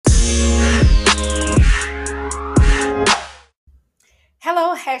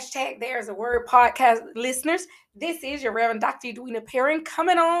Hello, hashtag There's a Word podcast listeners. This is your Reverend Dr. Edwina Perrin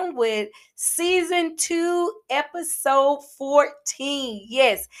coming on with season 2, episode 14.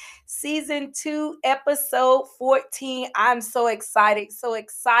 Yes, season 2, episode 14. I'm so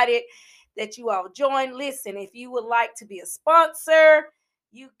excited that you all joined. Listen, if you would like to be a sponsor,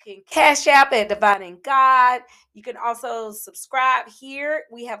 you can cash app at Divine and God. You can also subscribe here.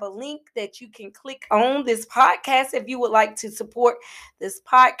 We have a link that you can click on this podcast if you would like to support this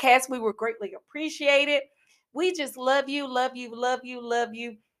podcast. We would greatly appreciate it. We just love you, love you, love you, love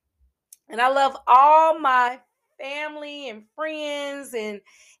you. And I love all my family and friends and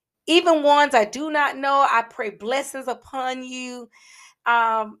even ones I do not know. I pray blessings upon you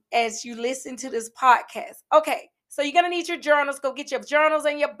as you listen to this podcast. Okay, so you're going to need your journals. Go get your journals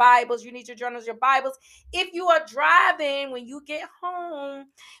and your Bibles. You need your journals, your Bibles. If you are driving, when you get home,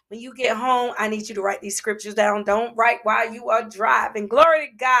 I need you to write these scriptures down. Don't write while you are driving. Glory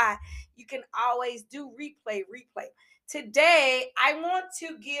to God. You can always do replay. Today, I want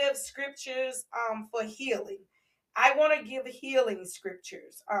to give scriptures for healing. I want to give healing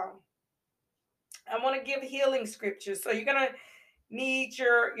scriptures. So you're going to need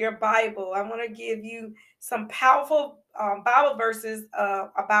your Bible. I want to give you some powerful Bible verses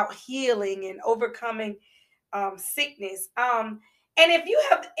about healing and overcoming sickness. And if you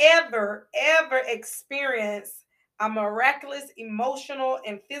have ever experienced a miraculous emotional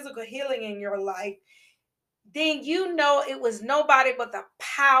and physical healing in your life, then you know it was nobody but the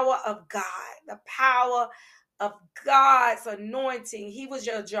power of God, the power of God's anointing. He was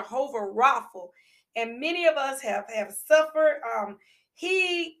your Jehovah Rapha. And many of us have suffered.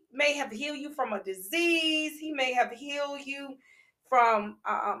 He may have healed you from a disease. He may have healed you from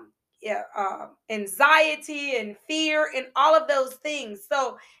anxiety and fear and all of those things.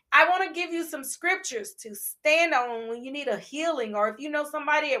 So I want to give you some scriptures to stand on when you need a healing, or if you know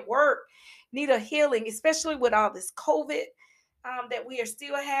somebody at work need a healing, especially with all this COVID that we are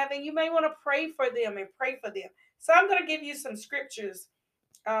still having. You may want to pray for them. So I'm going to give you some scriptures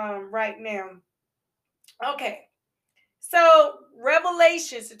right now. Okay. So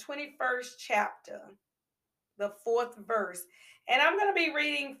Revelations, the 21st chapter, the 4th verse. And I'm going to be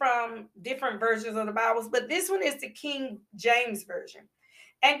reading from different versions of the Bibles, but this one is the King James Version.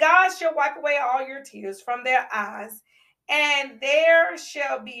 And God shall wipe away all your tears from their eyes, and there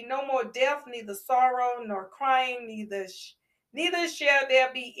shall be no more death, neither sorrow nor crying, neither shall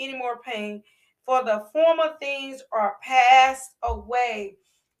there be any more pain, for the former things are passed away.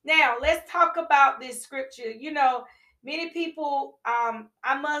 Now, let's talk about this scripture. You know, many people,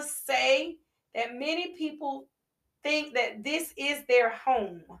 I must say that many people think that this is their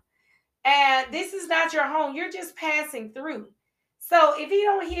home. And this is not your home. You're just passing through. So if he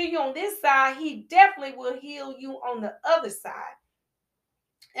don't heal you on this side, he definitely will heal you on the other side.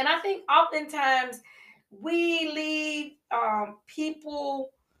 And I think oftentimes we leave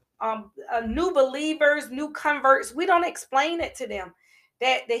people, new believers, new converts, we don't explain it to them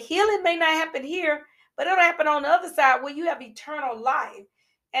that the healing may not happen here, but it'll happen on the other side where you have eternal life.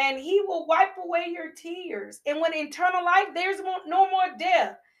 And he will wipe away your tears. And when eternal life, there's no more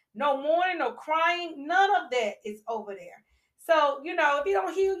death, no mourning, no crying. None of that is over there. So, you know, if he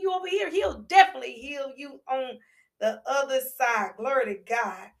don't heal you over here, he'll definitely heal you on the other side. Glory to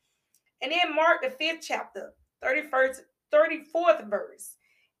God. And then Mark, the 5th chapter, 34th verse.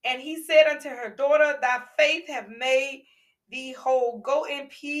 And he said unto her, daughter, thy faith have made thee whole. Go in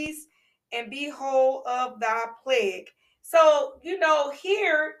peace and be whole of thy plague. So, you know,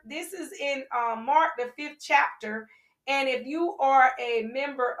 here, this is in Mark, the 5th chapter. And if you are a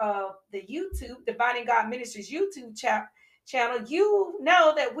member of the YouTube, Divine and God Ministries YouTube channel, you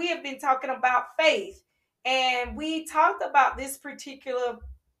know that we have been talking about faith. And we talked about this particular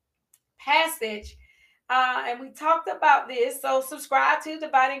passage, and we talked about this. So subscribe to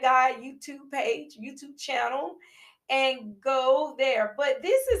Divine and God YouTube channel, and go there. But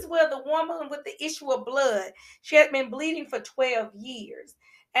this is where the woman with the issue of blood, she had been bleeding for 12 years.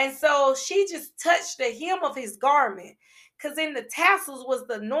 And so she just touched the hem of his garment, because in the tassels was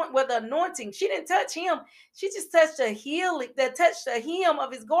the anointing. She didn't touch him. She just touched the hem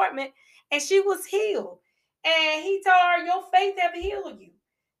of his garment, and she was healed. And he told her, your faith have healed you.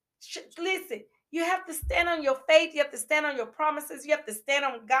 Listen, you have to stand on your faith. You have to stand on your promises. You have to stand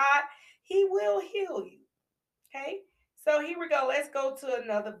on God. He will heal you. Okay? So here we go. Let's go to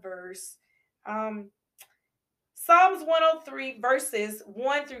another verse. Psalms 103, verses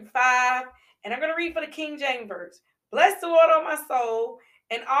 1 through 5. And I'm going to read for the King James verse. Bless the Lord, O my soul,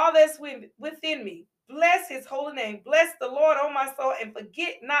 and all that's within me. Bless his holy name. Bless the Lord, O my soul, and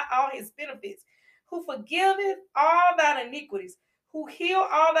forget not all his benefits, who forgiveth all thine iniquities, who heal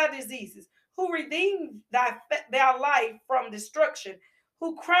all thy diseases, who redeem thy life from destruction,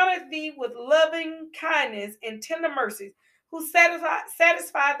 who crowneth thee with loving kindness and tender mercies, who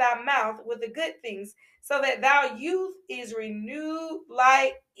satisfy thy mouth with the good things, so that thy youth is renewed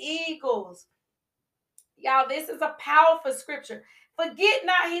like eagles. Y'all, this is a powerful scripture. Forget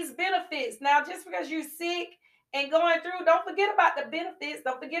not his benefits. Now, just because you're sick and going through, don't forget about the benefits.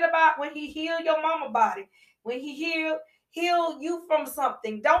 Don't forget about when he healed your mama body, when he healed you from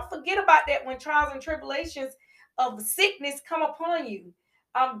something. Don't forget about that when trials and tribulations of sickness come upon you.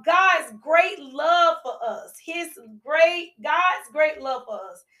 God's great love for us, God's great love for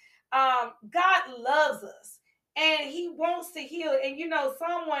us. God loves us and he wants to heal. And you know,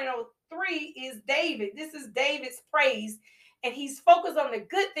 Psalm 103 is David. This is David's praise, and he's focused on the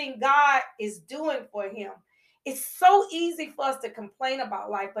good thing God is doing for him. It's so easy for us to complain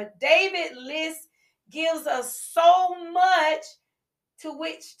about life, but David list gives us so much to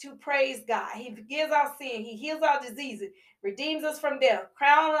which to praise God. He forgives our sin, he heals our diseases, redeems us from death,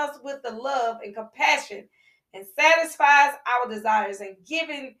 crowns us with the love and compassion, and satisfies our desires, and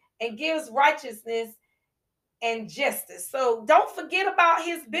gives righteousness and justice. So don't forget about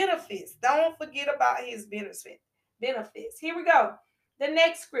his benefits. Don't forget about his benefits. Here we go. The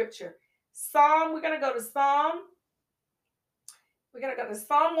next scripture. We're going to go to Psalm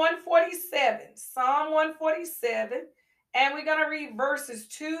 147. Psalm 147. And we're going to read verses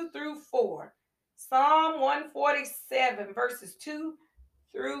 2 through 4. Psalm 147, verses 2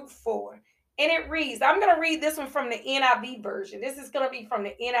 through 4. And it reads, I'm going to read this one from the NIV version. This is going to be from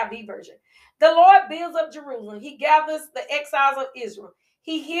the NIV version. The Lord builds up Jerusalem. He gathers the exiles of Israel.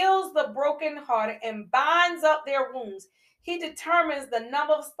 He heals the brokenhearted and binds up their wounds. He determines the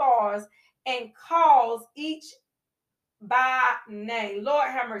number of stars and calls each by name. Lord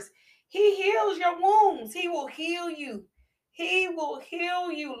have mercy. He heals your wounds. He will heal you. He will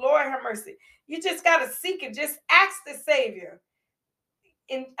heal you. Lord have mercy. You just got to seek it. Just ask the Savior.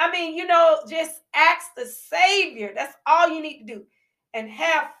 And I mean, just ask the Savior. That's all you need to do. And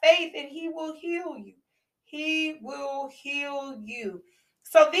have faith, and he will heal you. He will heal you.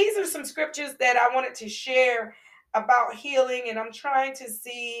 So these are some scriptures that I wanted to share about healing. And I'm trying to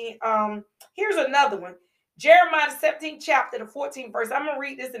see. Here's another one. Jeremiah, the 17th chapter, the 14th verse. I'm going to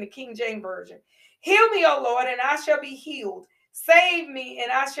read this in the King James Version. Heal me, O Lord, and I shall be healed. Save me,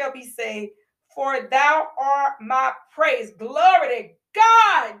 and I shall be saved. For thou art my praise. Glory to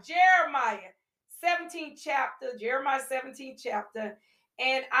God. Jeremiah 17th chapter.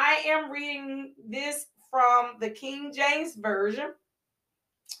 And I am reading this from the King James Version.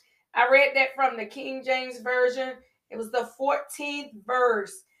 I read that from the King James Version. It was the 14th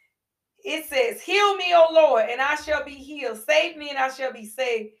verse. It says, heal me, O Lord, and I shall be healed. Save me, and I shall be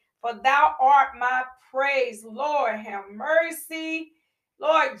saved. For thou art my praise. Lord, have mercy.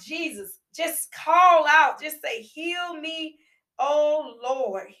 Lord Jesus, just call out. Just say, heal me, O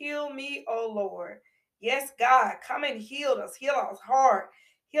Lord. Heal me, O Lord. Yes, God, come and heal us. Heal our heart.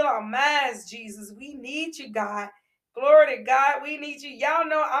 Heal our minds, Jesus. We need you, God. Glory to God. We need you. Y'all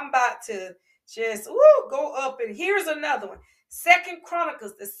know I'm about to just go up. And here's another one. Second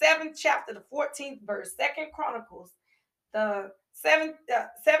Chronicles, the 7th chapter, the 14th verse. Second Chronicles, the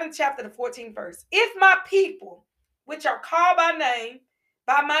 7th chapter, the 14th verse. If my people, which are called by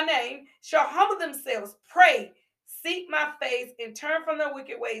my name, shall humble themselves, pray, seek my face, and turn from their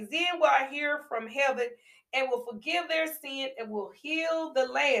wicked ways, then will I hear from heaven and will forgive their sin and will heal the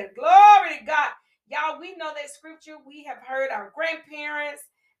land. Glory to God. Y'all, we know that scripture. We have heard our grandparents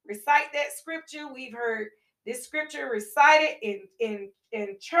recite that scripture. We've heard this scripture recited in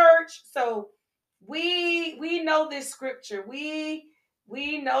church. So we know this scripture. We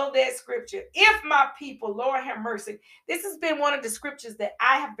know that scripture. If my people, Lord have mercy. This has been one of the scriptures that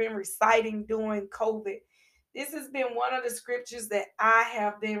I have been reciting during COVID. This has been one of the scriptures that I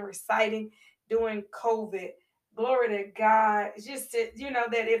have been reciting during COVID. Glory to God. It's just that,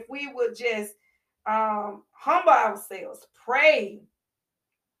 that if we would just humble ourselves,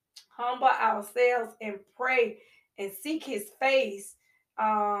 humble ourselves and pray and seek his face,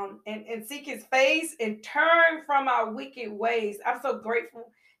 and seek his face and turn from our wicked ways. I'm so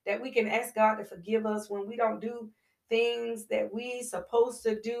grateful that we can ask God to forgive us when we don't do things that we supposed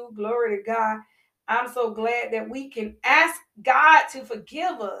to do. Glory to God. I'm so glad that we can ask God to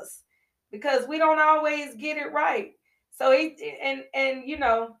forgive us because we don't always get it right. So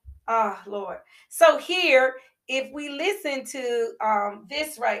Lord. So here, if we listen to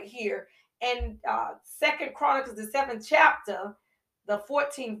this right here, and Second Chronicles, the 7th chapter, the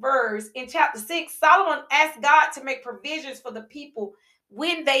 14th verse, in chapter 6, Solomon asked God to make provisions for the people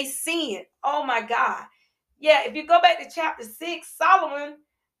when they sin. Oh my God. Yeah, if you go back to chapter 6, Solomon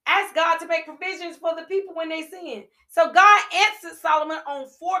asked God to make provisions for the people when they sin. So God answered Solomon on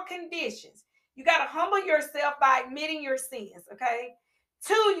 4 conditions. You got to humble yourself by admitting your sins, okay?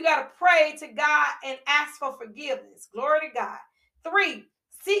 2, you got to pray to God and ask for forgiveness. Glory to God. 3,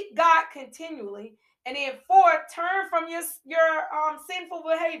 seek God continually. And then 4, turn from your sinful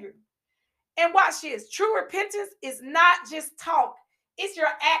behavior. And watch this. True repentance is not just talk. It's your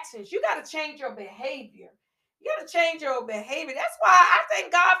actions. You got to change your behavior. You got to change your behavior. That's why I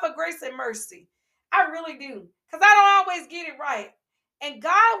thank God for grace and mercy. I really do. Because I don't always get it right. And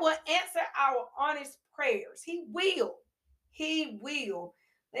God will answer our honest prayers. He will. He will.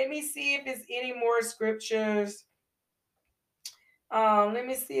 Let me see if there's any more scriptures. Let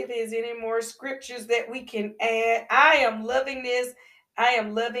me see if there's any more scriptures that we can add. I am loving this. I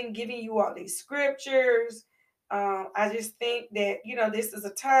am loving giving you all these scriptures. I just think that this is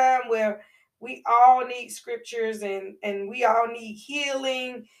a time where we all need scriptures, and we all need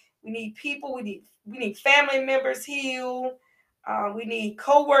healing. We need people. We need family members healed. We need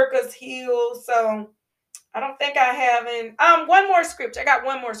co-workers healed. So I don't think I have one more scripture. I got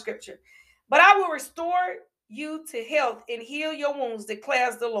one more scripture. But I will restore you to health and heal your wounds,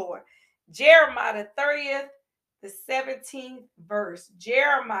 declares the Lord. Jeremiah the 30th, the 17th verse.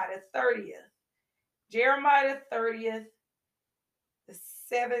 Jeremiah the 30th. Jeremiah the 30th, the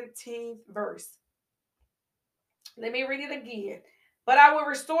 17th verse. Let me read it again. But I will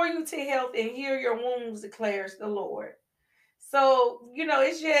restore you to health and heal your wounds, declares the Lord. So,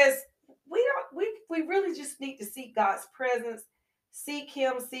 it's just we really just need to seek God's presence. Seek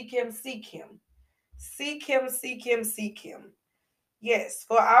him, seek him, seek him. Seek him, seek him, seek him. Yes,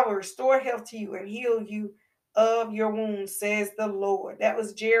 for I will restore health to you and heal you of your wounds, says the Lord. That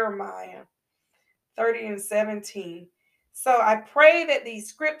was Jeremiah 30 and 17. So I pray that these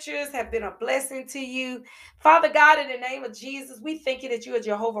scriptures have been a blessing to you. Father God, in the name of Jesus, we thank you that you are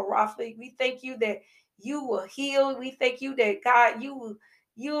Jehovah Rapha. We thank you that you will heal. We thank you that God, your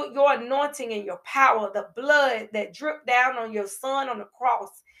anointing and your power, the blood that dripped down on your son on the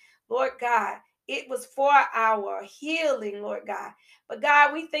cross, Lord God, it was for our healing, Lord God. But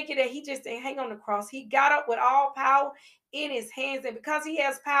God, we thank you that he just didn't hang on the cross. He got up with all power in his hands. And because he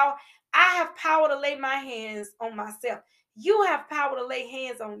has power, I have power to lay my hands on myself. You have power to lay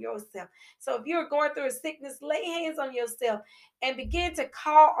hands on yourself. So if you're going through a sickness, lay hands on yourself and begin to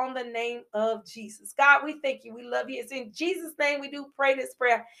call on the name of Jesus. God, we thank you. We love you. It's in Jesus' name we do pray this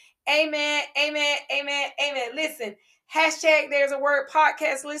prayer. Amen, amen, amen, amen. Listen, hashtag there's a word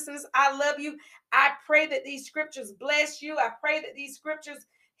podcast listeners. I love you. I pray that these scriptures bless you. I pray that these scriptures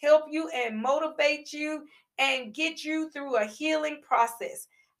help you and motivate you and get you through a healing process.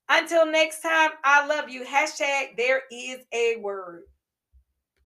 Until next time, I love you. Hashtag there is a word.